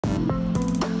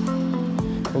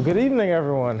Well, good evening,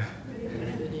 everyone.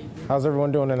 How's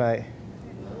everyone doing tonight?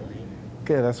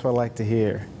 Good, that's what I like to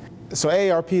hear. So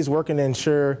AARP is working to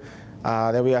ensure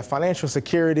that we have financial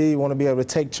security. We want to be able to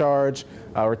take charge.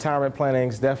 Retirement planning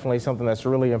is definitely something that's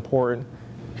really important.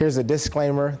 Here's a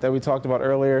disclaimer that we talked about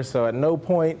earlier. So at no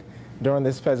point during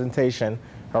this presentation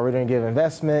are we going to give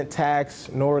investment, tax,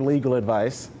 nor legal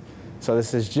advice. So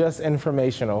this is just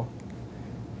informational.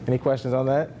 Any questions on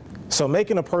that? So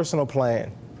making a personal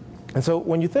plan. And so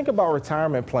when you think about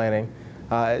retirement planning,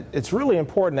 it's really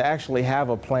important to actually have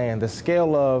a plan. The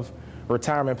scale of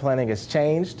retirement planning has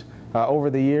changed over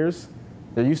the years.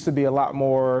 There used to be a lot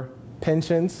more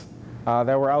pensions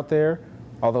that were out there,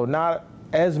 although not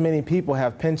as many people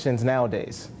have pensions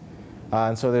nowadays.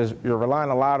 And so you're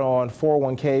relying a lot on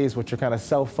 401ks, which are kind of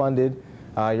self-funded.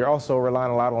 You're also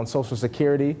relying a lot on Social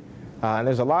Security. And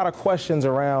there's a lot of questions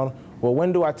around, well,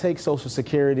 when do I take Social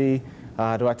Security?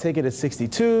 Do I take it at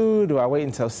 62? Do I wait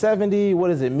until 70? What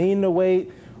does it mean to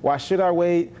wait? Why should I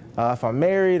wait? If I'm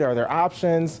married, are there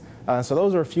options? So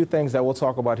those are a few things that we'll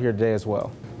talk about here today as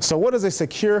well. So what does a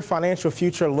secure financial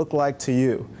future look like to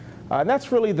you? And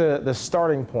that's really the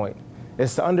starting point,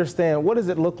 is to understand, what does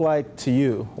it look like to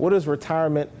you? What does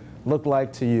retirement look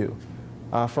like to you?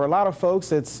 For a lot of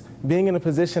folks, it's being in a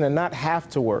position to not have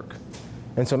to work.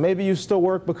 And so maybe you still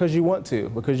work because you want to,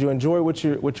 because you enjoy what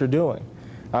you're doing.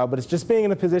 But it's just being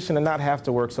in a position to not have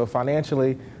to work, so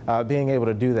financially being able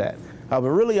to do that. But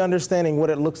really understanding what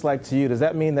it looks like to you. Does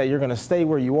that mean that you're going to stay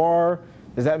where you are?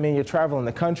 Does that mean you're traveling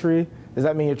the country? Does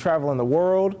that mean you're traveling the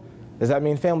world? Does that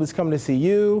mean families coming to see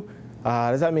you?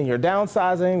 Does that mean you're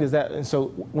downsizing? And so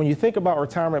when you think about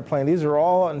retirement planning, these are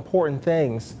all important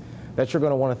things that you're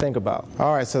going to want to think about.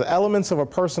 All right, so the elements of a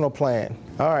personal plan.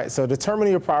 All right, so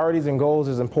determining your priorities and goals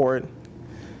is important.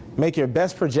 Make your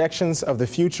best projections of the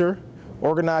future.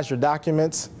 Organize your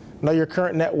documents, know your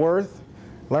current net worth,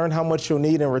 learn how much you'll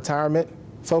need in retirement,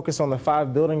 focus on the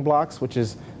 5 building blocks, which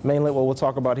is mainly what we'll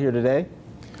talk about here today,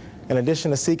 in addition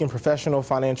to seeking professional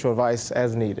financial advice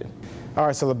as needed. All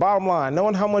right, so the bottom line,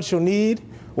 knowing how much you'll need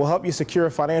will help you secure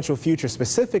a financial future.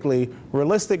 Specifically,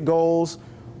 realistic goals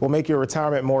will make your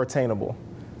retirement more attainable.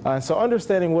 And so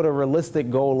understanding what a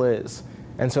realistic goal is.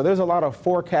 And so there's a lot of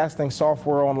forecasting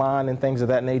software online and things of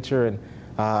that nature. And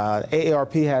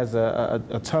AARP has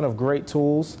a ton of great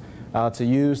tools to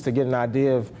use to get an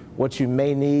idea of what you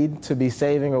may need to be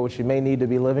saving or what you may need to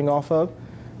be living off of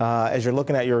as you're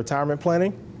looking at your retirement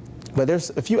planning. But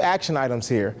there's a few action items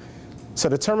here. So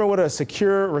determine what a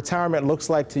secure retirement looks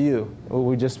like to you, what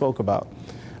we just spoke about.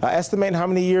 Estimate how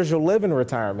many years you'll live in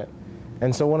retirement.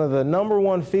 And so one of the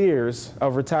 #1 fears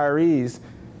of retirees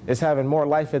is having more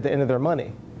life at the end of their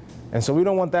money. And so we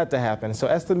don't want that to happen. So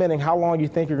estimating how long you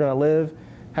think you're going to live,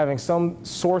 having some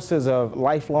sources of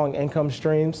lifelong income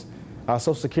streams.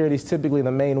 Social Security is typically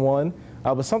the main one,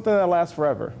 but something that lasts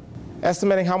forever.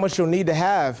 Estimating how much you'll need to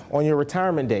have on your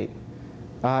retirement date.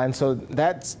 And so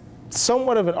that's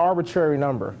somewhat of an arbitrary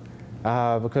number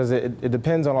because it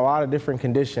depends on a lot of different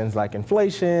conditions like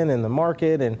inflation and the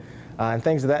market and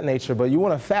things of that nature. But you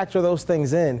want to factor those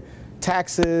things in: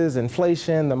 taxes,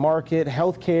 inflation, the market,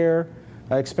 healthcare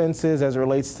expenses as it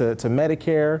relates to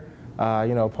Medicare,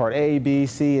 Part A, B,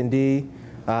 C, and D.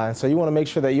 So you want to make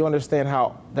sure that you understand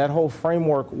how that whole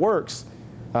framework works.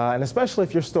 And especially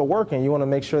if you're still working, you want to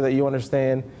make sure that you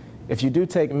understand, if you do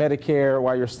take Medicare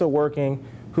while you're still working,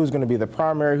 who's going to be the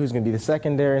primary, who's going to be the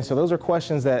secondary. And so those are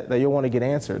questions that you'll want to get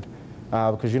answered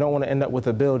because you don't want to end up with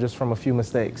a bill just from a few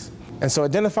mistakes. And so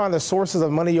identifying the sources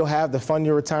of money you'll have to fund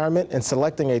your retirement and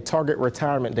selecting a target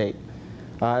retirement date.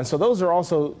 And so those are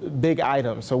also big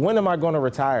items. So when am I going to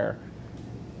retire?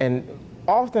 And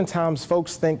oftentimes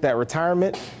folks think that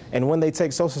retirement and when they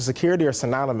take Social Security are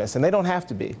synonymous, and they don't have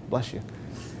to be, bless you.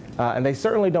 And they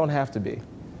certainly don't have to be.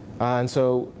 And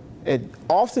so it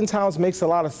oftentimes makes a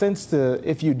lot of sense to,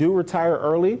 if you do retire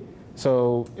early,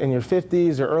 so in your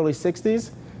 50s or early 60s,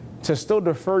 to still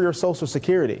defer your Social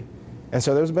Security. And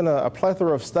so there's been a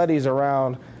plethora of studies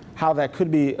around how that could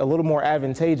be a little more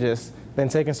advantageous than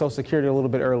taking Social Security a little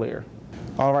bit earlier.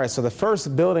 All right, so the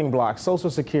first building block, Social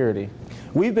Security.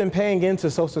 We've been paying into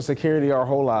Social Security our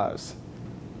whole lives,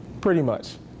 pretty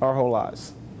much our whole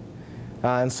lives.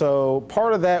 And so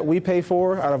part of that we pay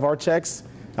for out of our checks.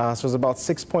 So it's about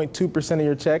 6.2% of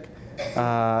your check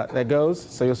that goes.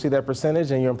 So you'll see that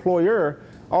percentage, and your employer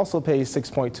also pays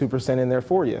 6.2% in there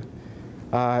for you.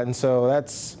 And so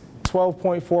that's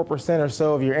 12.4% or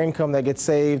so of your income that gets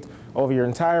saved over your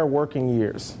entire working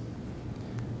years.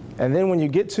 And then when you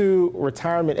get to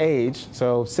retirement age,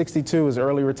 so 62 is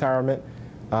early retirement.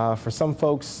 For some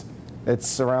folks,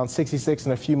 it's around 66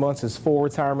 in a few months is full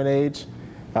retirement age.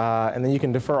 and then you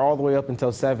can defer all the way up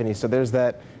until 70. So there's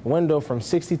that window from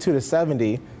 62 to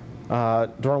 70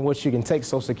 during which you can take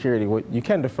Social Security. You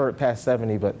can defer it past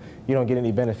 70, but you don't get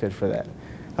any benefit for that.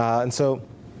 And so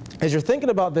as you're thinking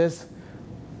about this,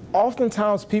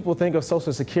 oftentimes people think of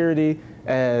Social Security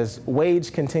as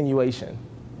wage continuation.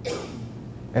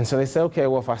 And so they say, okay,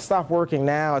 well, if I stop working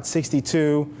now at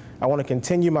 62, I want to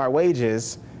continue my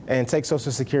wages and take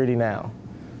Social Security now.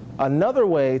 Another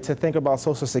way to think about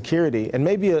Social Security, and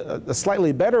maybe a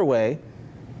slightly better way,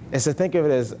 is to think of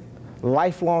it as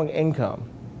lifelong income.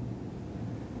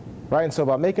 Right? And so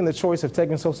by making the choice of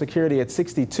taking Social Security at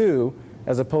 62,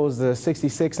 as opposed to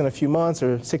 66 in a few months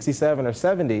or 67 or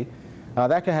 70,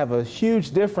 that can have a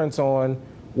huge difference on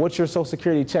what your Social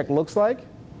Security check looks like,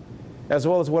 as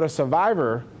well as what a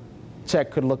survivor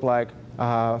check could look like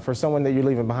for someone that you're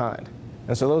leaving behind.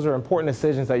 And so those are important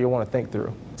decisions that you'll want to think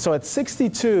through. So at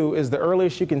 62 is the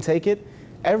earliest you can take it.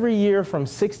 Every year from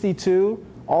 62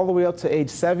 all the way up to age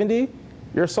 70,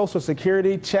 your Social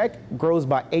Security check grows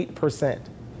by 8%,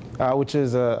 which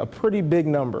is a pretty big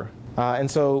number. And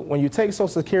so when you take Social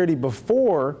Security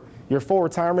before your full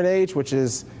retirement age, which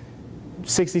is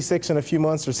 66 in a few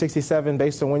months or 67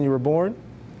 based on when you were born,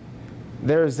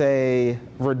 there's a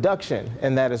reduction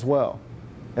in that as well.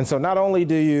 And so not only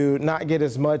do you not get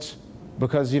as much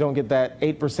because you don't get that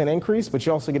 8% increase, but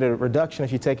you also get a reduction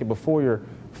if you take it before your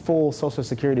full Social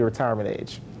Security retirement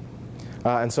age.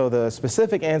 And so the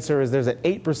specific answer is there's an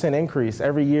 8% increase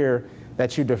every year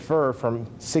that you defer from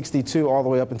 62 all the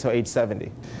way up until age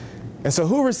 70. And so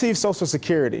who receives Social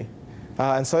Security?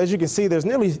 And so as you can see, there's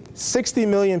nearly 60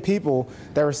 million people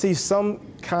that receive some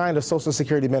kind of Social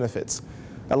Security benefits.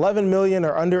 11 million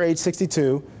are under age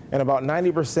 62, and about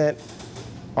 90%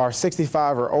 are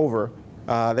 65 or over.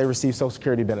 They receive Social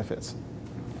Security benefits.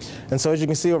 And so as you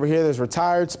can see over here, there's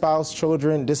retired, spouse,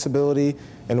 children, disability,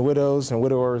 and widows and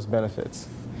widowers benefits.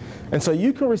 And so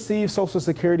you can receive Social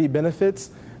Security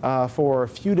benefits for a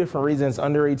few different reasons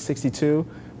under age 62.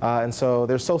 And so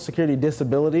there's Social Security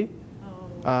disability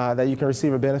that you can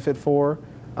receive a benefit for.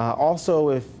 Also,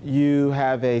 if you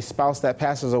have a spouse that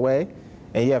passes away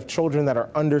and you have children that are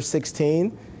under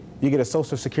 16, you get a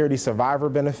Social Security survivor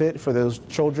benefit for those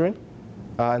children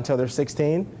until they're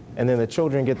 16. And then the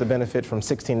children get the benefit from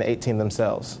 16 to 18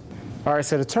 themselves. All right,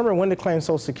 so determine when to claim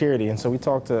Social Security. And so we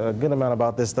talked a good amount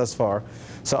about this thus far.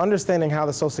 So understanding how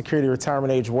the Social Security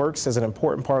retirement age works is an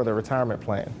important part of the retirement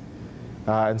plan.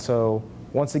 And so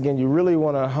once again, you really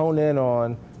want to hone in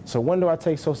on, so when do I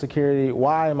take Social Security?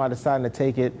 Why am I deciding to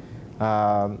take it?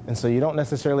 And so you don't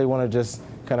necessarily want to just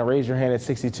kind of raise your hand at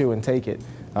 62 and take it.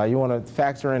 You want to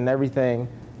factor in everything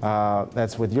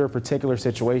that's with your particular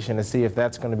situation to see if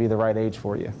that's going to be the right age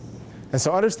for you. And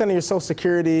so understanding your Social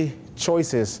Security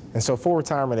choices, and so full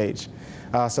retirement age.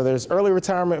 So there's early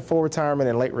retirement, full retirement,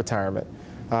 and late retirement.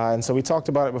 And so we talked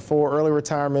about it before. Early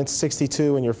retirement,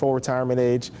 62 in your full retirement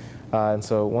age. And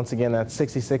so once again, that's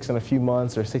 66 in a few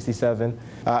months or 67.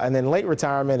 And then late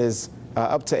retirement is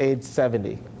up to age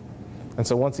 70. And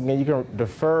so once again, you can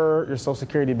defer your Social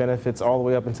Security benefits all the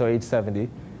way up until age 70.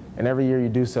 And every year you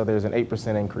do so, there's an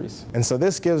 8% increase. And so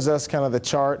this gives us kind of the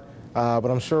chart, but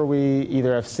I'm sure we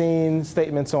either have seen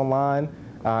statements online.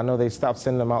 I know they stopped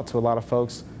sending them out to a lot of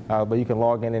folks, but you can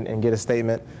log in and get a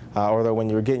statement, or when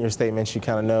you're getting your statements, you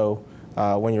kind of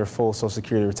know when your full Social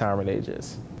Security retirement age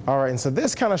is. All right, and so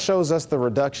this kind of shows us the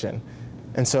reduction.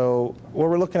 And so what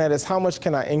we're looking at is how much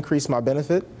can I increase my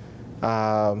benefit?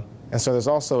 And so there's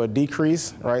also a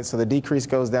decrease, right? So the decrease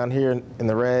goes down here in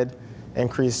the red,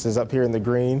 increase is up here in the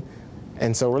green.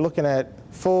 And so we're looking at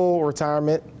full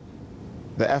retirement.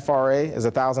 The FRA is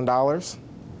 $1,000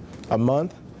 a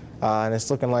month, and it's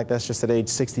looking like that's just at age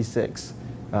 66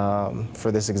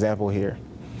 for this example here.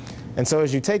 And so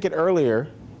as you take it earlier,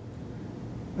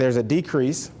 there's a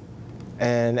decrease,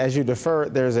 and as you defer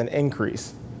it, there's an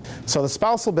increase. So the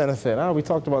spousal benefit, we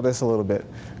talked about this a little bit.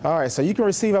 All right, so you can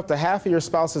receive up to half of your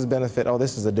spouse's benefit. Oh,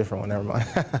 this is a different one, never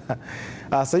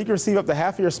mind. So you can receive up to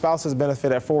half of your spouse's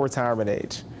benefit at full retirement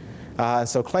age.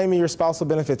 So claiming your spousal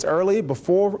benefits early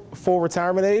before full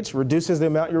retirement age reduces the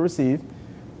amount you receive.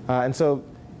 And so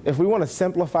if we want to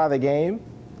simplify the game,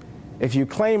 if you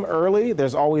claim early,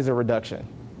 there's always a reduction,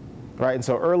 right? And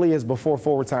so early is before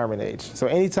full retirement age. So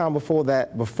anytime before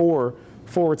that, before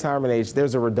full retirement age,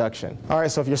 there's a reduction. All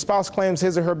right, so if your spouse claims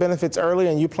his or her benefits early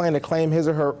and you plan to claim his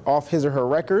or her off his or her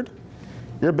record,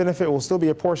 your benefit will still be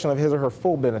a portion of his or her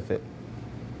full benefit,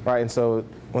 right? And so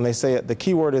when they say it, the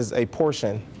key word is a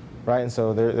portion, right? And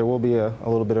so there will be a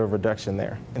little bit of reduction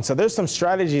there. And so there's some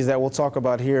strategies that we'll talk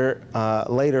about here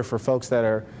later for folks that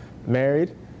are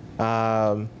married.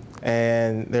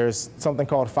 And there's something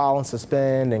called file and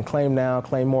suspend and claim now,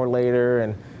 claim more later.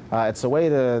 And it's a way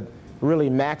to really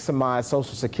maximize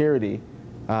Social Security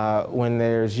when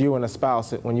there's you and a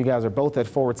spouse. When you guys are both at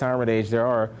full retirement age, there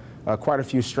are quite a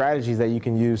few strategies that you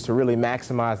can use to really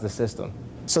maximize the system.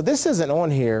 So this isn't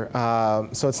on here,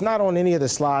 so it's not on any of the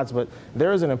slides, but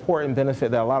there is an important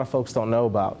benefit that a lot of folks don't know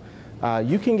about.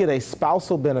 You can get a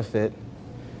spousal benefit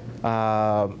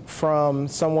from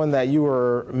someone that you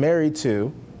were married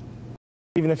to,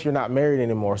 even if you're not married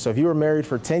anymore. So if you were married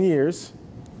for 10 years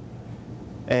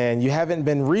and you haven't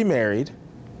been remarried,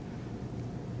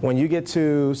 when you get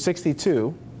to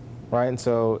 62, right, and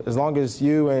so as long as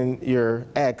you and your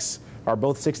ex are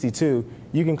both 62,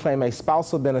 you can claim a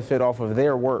spousal benefit off of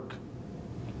their work.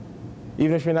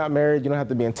 Even if you're not married, you don't have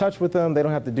to be in touch with them. They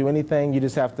don't have to do anything. You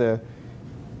just have to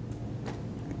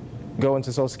go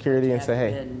into Social Security and say,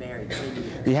 hey,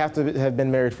 you have to have been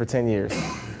married for 10 years.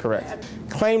 Correct.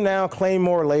 Claim now, claim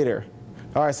more later.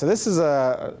 All right, so this is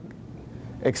a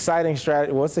exciting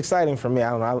strategy. Well, it's exciting for me.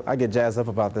 I don't know. I get jazzed up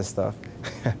about this stuff.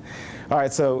 All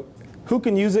right, so who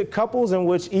can use it? Couples in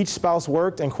which each spouse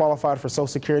worked and qualified for Social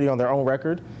Security on their own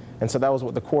record. And so that was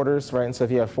what the quarters, right? And so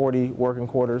if you have 40 working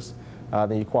quarters,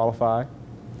 then you qualify.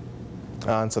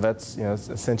 And so that's, it's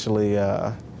essentially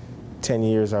 10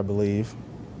 years, I believe.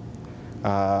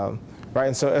 Right,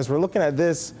 and so as we're looking at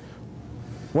this,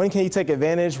 when can you take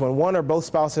advantage? When one or both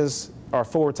spouses are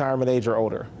full retirement age or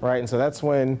older, right? And so that's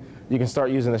when you can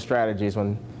start using the strategies.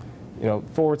 When,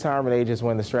 full retirement age is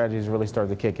when the strategies really start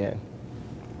to kick in.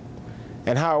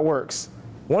 And how it works.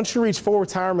 Once you reach full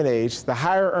retirement age, the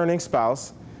higher earning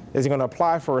spouse is going to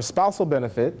apply for a spousal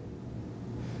benefit,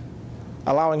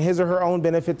 allowing his or her own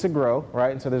benefit to grow,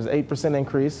 right? And so there's an 8%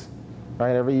 increase,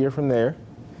 right, every year from there.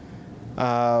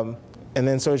 And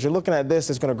then so as you're looking at this,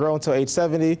 it's going to grow until age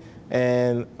 70.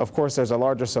 And of course, there's a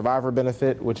larger survivor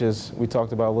benefit, which is, we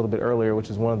talked about a little bit earlier, which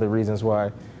is one of the reasons why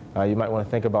you might want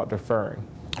to think about deferring.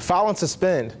 File and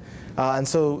suspend. And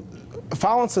so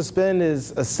file and suspend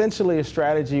is essentially a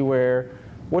strategy where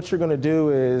what you're going to do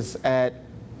is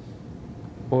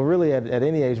really at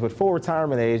any age, but full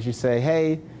retirement age, you say,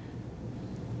 hey,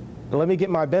 let me get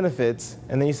my benefits.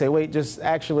 And then you say, wait, just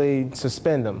actually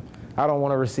suspend them. I don't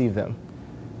want to receive them.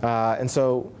 And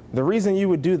so the reason you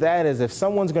would do that is if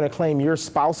someone's going to claim your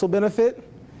spousal benefit,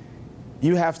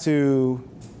 you have to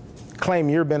claim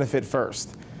your benefit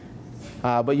first.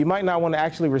 But you might not want to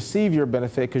actually receive your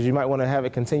benefit because you might want to have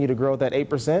it continue to grow at that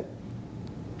 8%.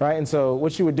 Right? And so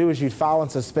what you would do is you'd file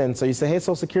and suspend. So you say, hey,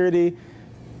 Social Security,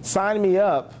 sign me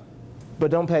up,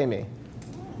 but don't pay me.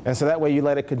 And so that way you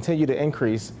let it continue to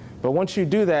increase. But once you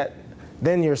do that,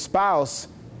 then your spouse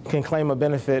can claim a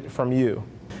benefit from you.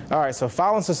 All right, so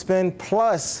file and suspend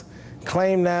plus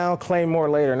claim now, claim more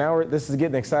later. Now this is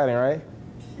getting exciting, right?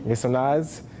 Get some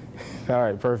nods? All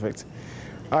right, perfect.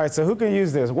 All right, so who can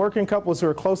use this? Working couples who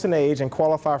are close in age and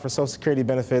qualify for Social Security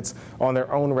benefits on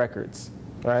their own records,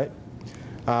 right?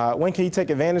 When can you take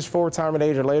advantage? Full retirement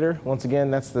age or later? Once again,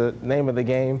 that's the name of the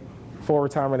game. Full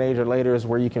retirement age or later is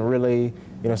where you can really,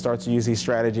 start to use these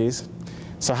strategies.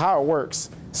 So how it works.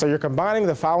 So you're combining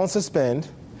the file and suspend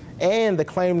and the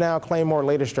claim now, claim more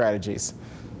later strategies.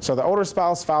 So the older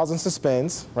spouse files and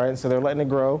suspends, right? And so they're letting it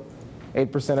grow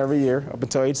 8% every year up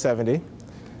until age 70.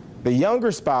 The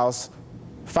younger spouse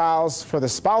files for the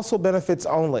spousal benefits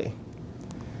only,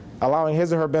 allowing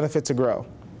his or her benefit to grow.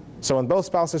 So when both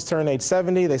spouses turn age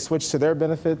 70, they switch to their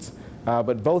benefits,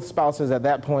 but both spouses at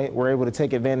that point were able to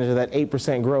take advantage of that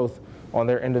 8% growth on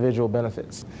their individual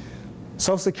benefits.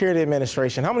 Social Security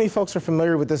Administration. How many folks are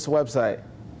familiar with this website?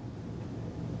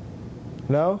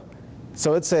 No?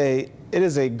 So it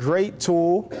is a great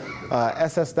tool,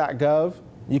 ss.gov.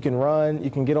 You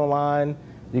can get online,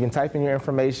 you can type in your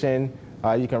information,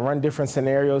 you can run different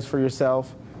scenarios for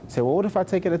yourself. Say, well, what if I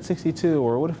take it at 62,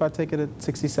 or what if I take it at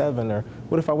 67, or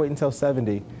what if I wait until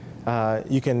 70?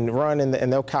 You can run and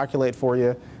they'll calculate for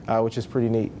you, which is pretty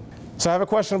neat. So I have a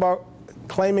question about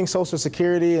claiming Social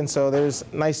Security, and so there's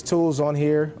nice tools on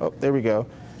here. Oh, there we go.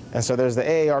 And so there's the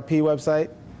AARP website,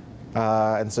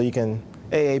 and so you can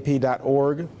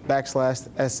aap.org/SSQA.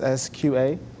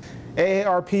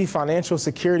 AARP Financial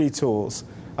Security Tools.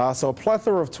 So a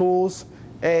plethora of tools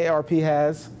AARP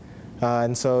has.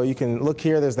 And so you can look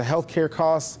here, there's the healthcare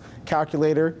costs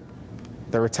calculator,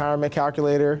 the retirement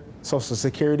calculator, Social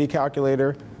Security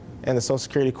calculator, and the Social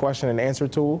Security question and answer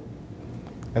tool.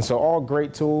 And so all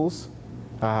great tools,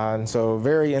 and so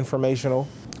very informational.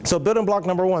 So building block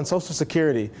number one, Social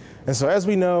Security. And so as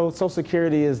we know, Social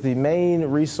Security is the main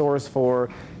resource for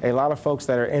a lot of folks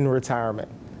that are in retirement.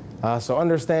 So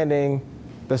understanding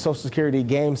the Social Security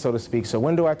game, so to speak. So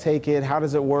when do I take it? How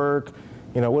does it work?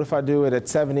 What if I do it at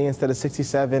 70 instead of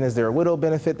 67? Is there a widow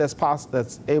benefit that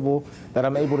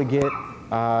I'm able to get?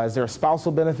 Is there a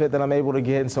spousal benefit that I'm able to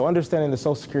get? And so understanding the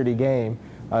Social Security game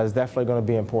is definitely going to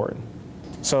be important.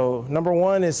 So number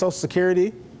 1 is Social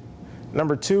Security.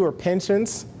 Number 2 are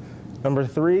pensions. Number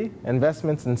 3,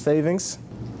 investments and savings.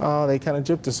 Oh, they kind of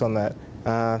gypped us on that.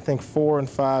 I think 4 and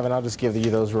 5, and I'll just give you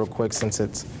those real quick since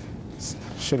it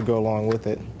should go along with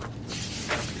it.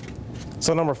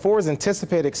 So number 4 is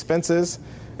anticipate expenses,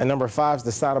 and number 5 is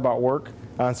decide about work.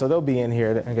 So they'll be in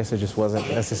here. I guess it just wasn't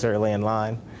necessarily in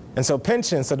line. And so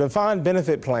pensions, so defined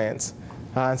benefit plans.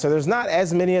 And so there's not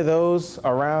as many of those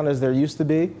around as there used to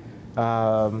be.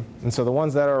 And so the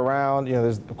ones that are around,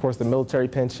 there's of course the military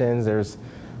pensions, there's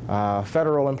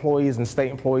federal employees and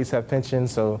state employees have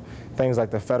pensions, so things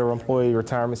like the federal employee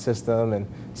retirement system and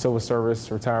civil service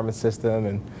retirement system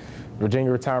and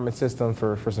Virginia retirement system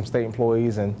for some state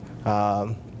employees. And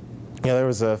there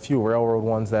was a few railroad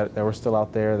ones that were still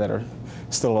out there that are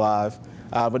still alive.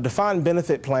 But defined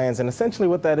benefit plans, and essentially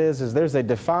what that is there's a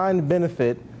defined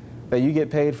benefit that you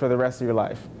get paid for the rest of your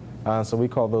life. So we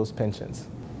call those pensions.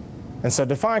 And so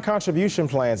defined contribution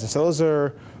plans, and so those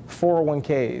are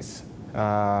 401ks,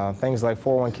 things like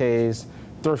 401ks,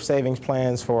 thrift savings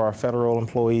plans for our federal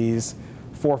employees,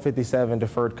 457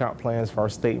 deferred comp plans for our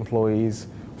state employees,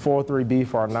 403B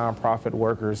for our nonprofit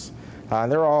workers.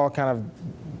 And they're all kind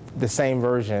of the same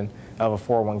version of a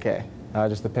 401k. It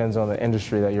just depends on the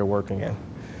industry that you're working in.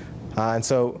 And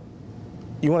so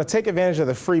you want to take advantage of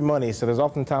the free money. So there's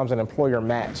oftentimes an employer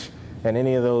match, and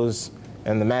any of those,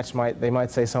 and the match they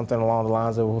might say something along the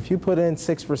lines of, well, if you put in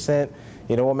 6%,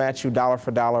 we'll match you dollar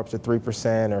for dollar up to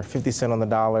 3%, or 50 cents on the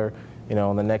dollar,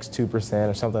 on the next 2%,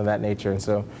 or something of that nature. And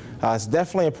so it's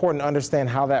definitely important to understand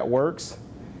how that works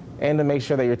and to make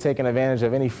sure that you're taking advantage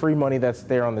of any free money that's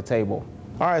there on the table.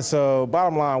 All right, so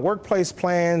bottom line, workplace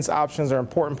plans, options are an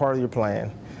important part of your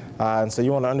plan. And so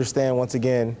you want to understand, once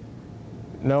again,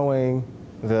 knowing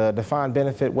the defined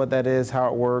benefit, what that is, how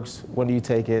it works, when do you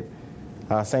take it.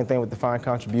 Same thing with defined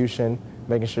contribution,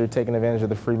 making sure you're taking advantage of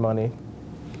the free money.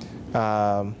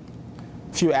 A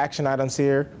few action items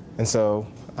here, and so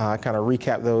I kind of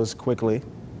recap those quickly.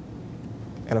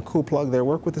 And a cool plug there,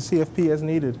 work with the CFP as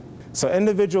needed. So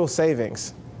individual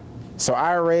savings. So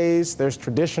IRAs, there's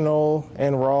traditional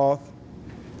and Roth.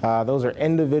 Those are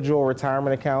individual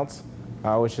retirement accounts,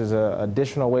 which is an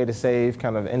additional way to save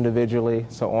kind of individually,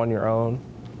 so on your own.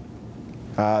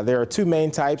 There are 2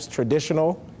 main types,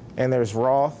 traditional and there's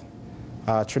Roth.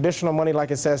 Traditional money,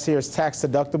 like it says here, is tax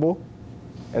deductible.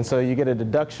 And so you get a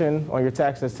deduction on your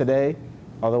taxes today,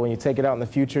 although when you take it out in the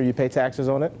future, you pay taxes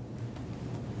on it.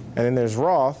 And then there's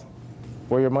Roth,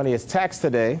 where your money is taxed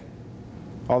today,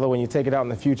 although when you take it out in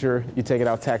the future, you take it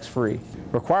out tax-free.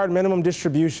 Required minimum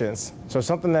distributions, so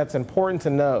something that's important to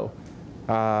know.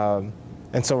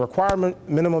 And so required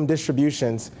minimum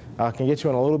distributions can get you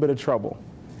in a little bit of trouble.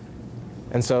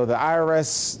 And so the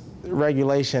IRS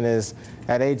regulation is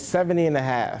at age 70 and a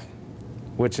half,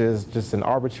 which is just an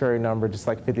arbitrary number, just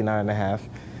like 59 and a half,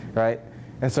 right?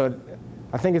 And so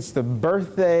I think it's the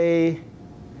birthday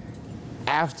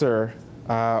after,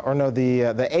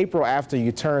 the April after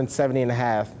you turn 70 and a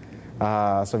half.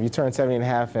 So if you turn 70 and a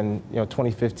half in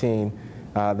 2015,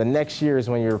 the next year is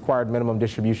when your required minimum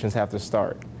distributions have to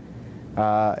start.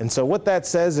 And so what that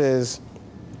says is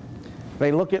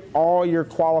they look at all your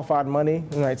qualified money,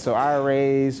 right? So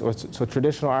IRAs, so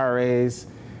traditional IRAs,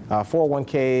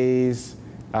 401ks,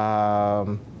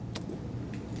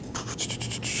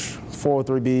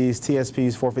 403Bs,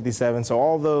 TSPs, 457, so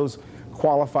all those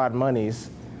qualified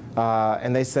monies,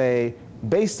 and they say,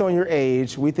 based on your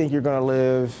age, we think you're going to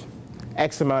live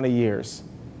X amount of years.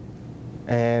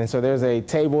 And so there's a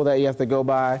table that you have to go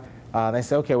by. They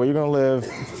say, okay, well, you're going to live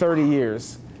 30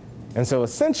 years. And so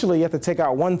essentially, you have to take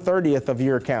out 1/30th of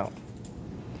your account.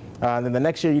 And then the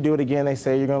next year you do it again, they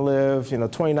say you're going to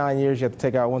live 29 years, you have to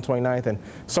take out 1/29th, and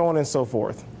so on and so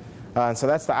forth. And so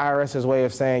that's the IRS's way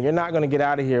of saying, you're not going to get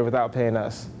out of here without paying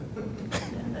us.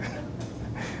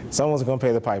 Someone's going to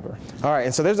pay the piper. All right,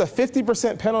 and so there's a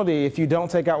 50% penalty if you don't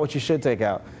take out what you should take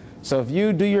out. So if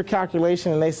you do your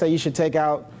calculation and they say you should take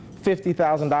out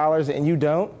 $50,000 and you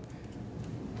don't,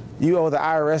 you owe the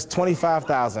IRS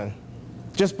 $25,000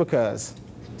 just because.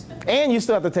 And you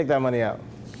still have to take that money out.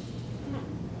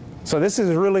 So this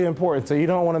is really important, so you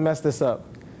don't want to mess this up.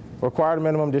 Required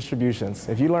minimum distributions.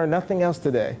 If you learn nothing else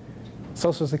today,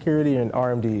 Social Security and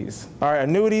RMDs. All right,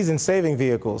 annuities and saving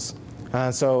vehicles.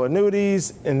 So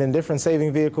annuities and then different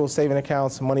saving vehicles, saving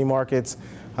accounts, money markets,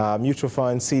 mutual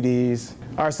funds, CDs.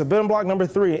 All right, so building block number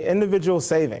 3, individual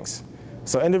savings.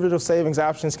 So individual savings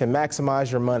options can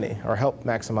maximize your money or help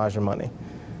maximize your money.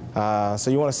 So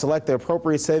you want to select the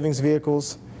appropriate savings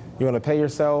vehicles. You want to pay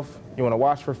yourself. You want to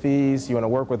watch for fees. You want to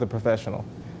work with a professional.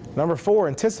 Number 4,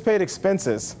 anticipate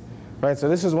expenses. Right, so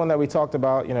this is one that we talked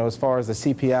about, as far as the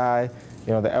CPI,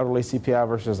 the elderly CPI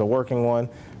versus the working one,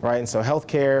 right? And so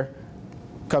healthcare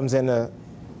comes into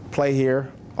play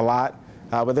here a lot.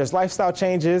 But there's lifestyle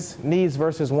changes, needs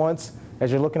versus wants, as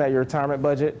you're looking at your retirement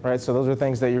budget, right? So those are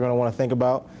things that you're going to want to think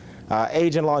about.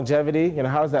 Age and longevity,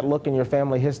 how does that look in your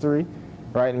family history,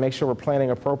 right? And make sure we're planning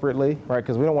appropriately, right?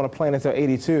 Because we don't want to plan until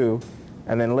 82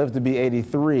 and then live to be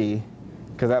 83,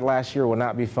 because that last year will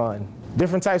not be fun.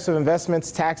 Different types of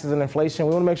investments, taxes, and inflation.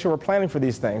 We want to make sure we're planning for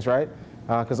these things, right?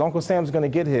 Because Uncle Sam's going to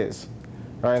get his,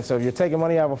 right? And so if you're taking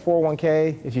money out of a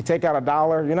 401k, if you take out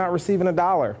 $1, you're not receiving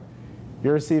 $1.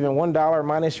 You're receiving $1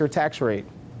 minus your tax rate,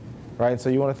 right? So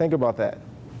you want to think about that.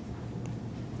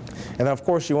 And of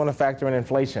course, you want to factor in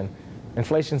inflation.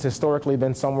 Inflation's historically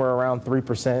been somewhere around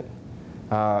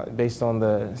 3%, based on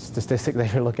the statistic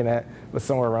that you're looking at, but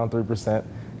somewhere around 3%.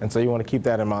 And so you want to keep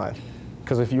that in mind.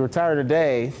 Because if you retire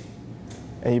today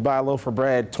and you buy a loaf of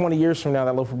bread, 20 years from now,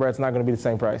 that loaf of bread's not going to be the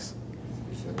same price.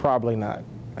 Probably not.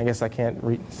 I guess I can't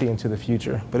see into the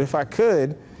future. But if I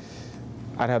could,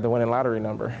 I'd have the winning lottery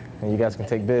number, and you guys can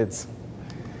take bids.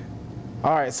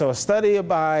 All right, so a study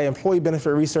by Employee Benefit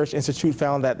Research Institute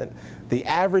found that the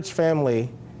average family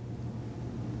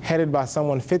headed by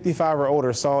someone 55 or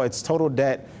older saw its total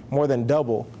debt more than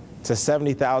double to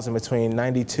 $70,000 between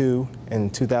 '92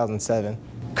 and 2007.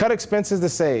 Cut expenses to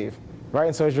save, right?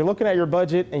 And so as you're looking at your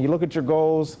budget and you look at your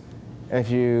goals, and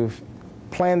if you've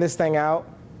planned this thing out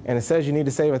and it says you need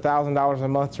to save $1,000 a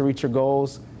month to reach your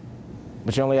goals,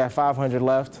 but you only have $500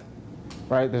 left,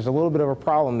 right? There's a little bit of a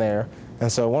problem there.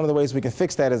 And so one of the ways we can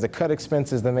fix that is to cut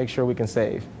expenses to make sure we can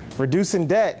save. Reducing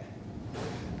debt.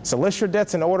 So list your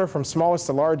debts in order from smallest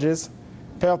to largest.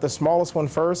 Pay off the smallest one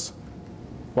first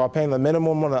while paying the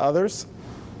minimum on the others.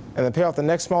 And then pay off the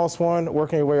next smallest one,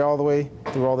 working your way all the way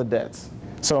through all the debts.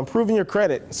 So improving your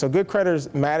credit. So good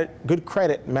credit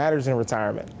matters in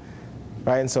retirement,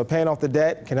 right? And so paying off the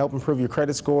debt can help improve your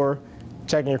credit score.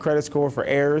 Checking your credit score for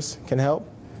errors can help.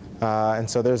 And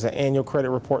so there's an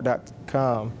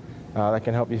annualcreditreport.com that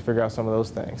can help you figure out some of those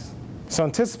things. So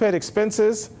anticipate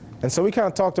expenses. And so we kind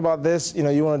of talked about this.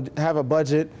 You want to have a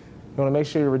budget. You want to make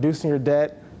sure you're reducing your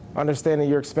debt, understanding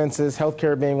your expenses,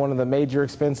 healthcare being one of the major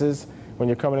expenses when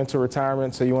you're coming into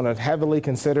retirement. So you want to heavily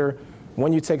consider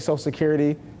when you take Social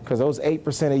Security, because those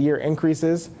 8% a year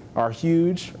increases are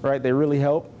huge, right? They really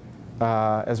help,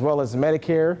 as well as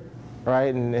Medicare,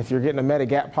 right? And if you're getting a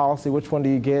Medigap policy, which one do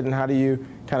you get, and how do you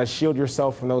kind of shield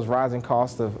yourself from those rising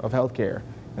costs of healthcare?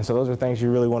 And so those are things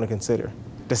you really want to consider.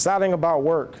 Deciding about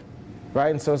work, right?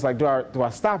 And so it's like, do I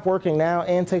stop working now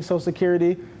and take Social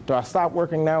Security? Do I stop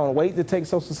working now and wait to take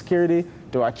Social Security?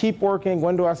 Do I keep working?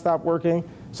 When do I stop working?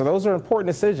 So those are important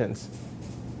decisions,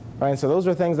 right? And so those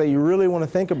are things that you really want to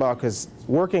think about, because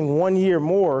working 1 year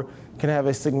more can have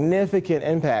a significant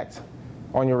impact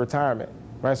on your retirement,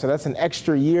 right? So that's an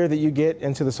extra year that you get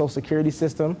into the Social Security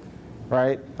system,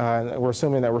 right? We're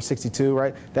assuming that we're 62,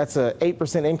 right? That's an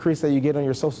 8% increase that you get on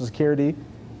your Social Security,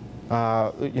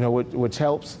 which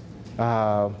helps.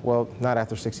 Well, not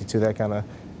after 62. That kind of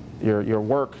your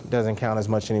work doesn't count as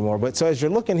much anymore. But so as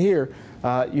you're looking here,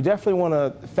 you definitely want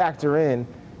to factor in,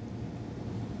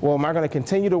 well, am I going to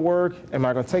continue to work? Am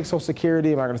I going to take Social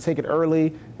Security? Am I going to take it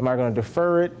early? Am I going to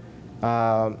defer it?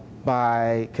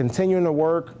 By continuing to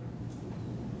work,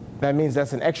 that means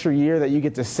that's an extra year that you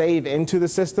get to save into the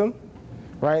system,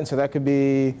 right? And so that could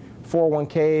be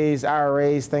 401ks,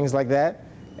 IRAs, things like that.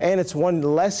 And it's one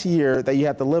less year that you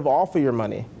have to live off of your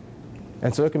money.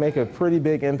 And so it can make a pretty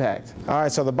big impact. All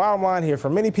right, so the bottom line here, for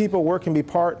many people, work can be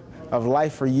part of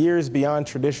life for years beyond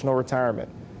traditional retirement,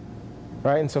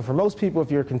 right? And so for most people,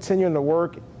 if you're continuing to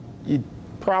work, you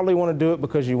probably want to do it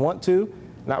because you want to,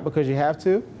 not because you have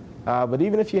to. But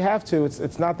even if you have to,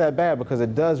 it's not that bad, because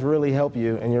it does really help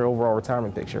you in your overall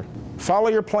retirement picture. Follow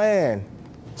your plan.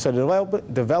 So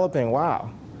developing,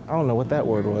 wow, I don't know what that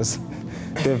word was.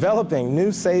 Developing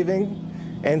new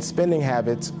saving and spending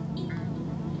habits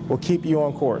will keep you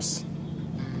on course.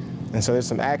 And so there's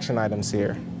some action items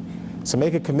here. So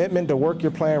make a commitment to work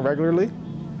your plan regularly.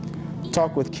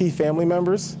 Talk with key family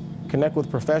members. Connect with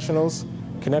professionals.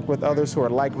 Connect with others who are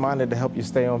like-minded to help you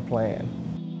stay on plan.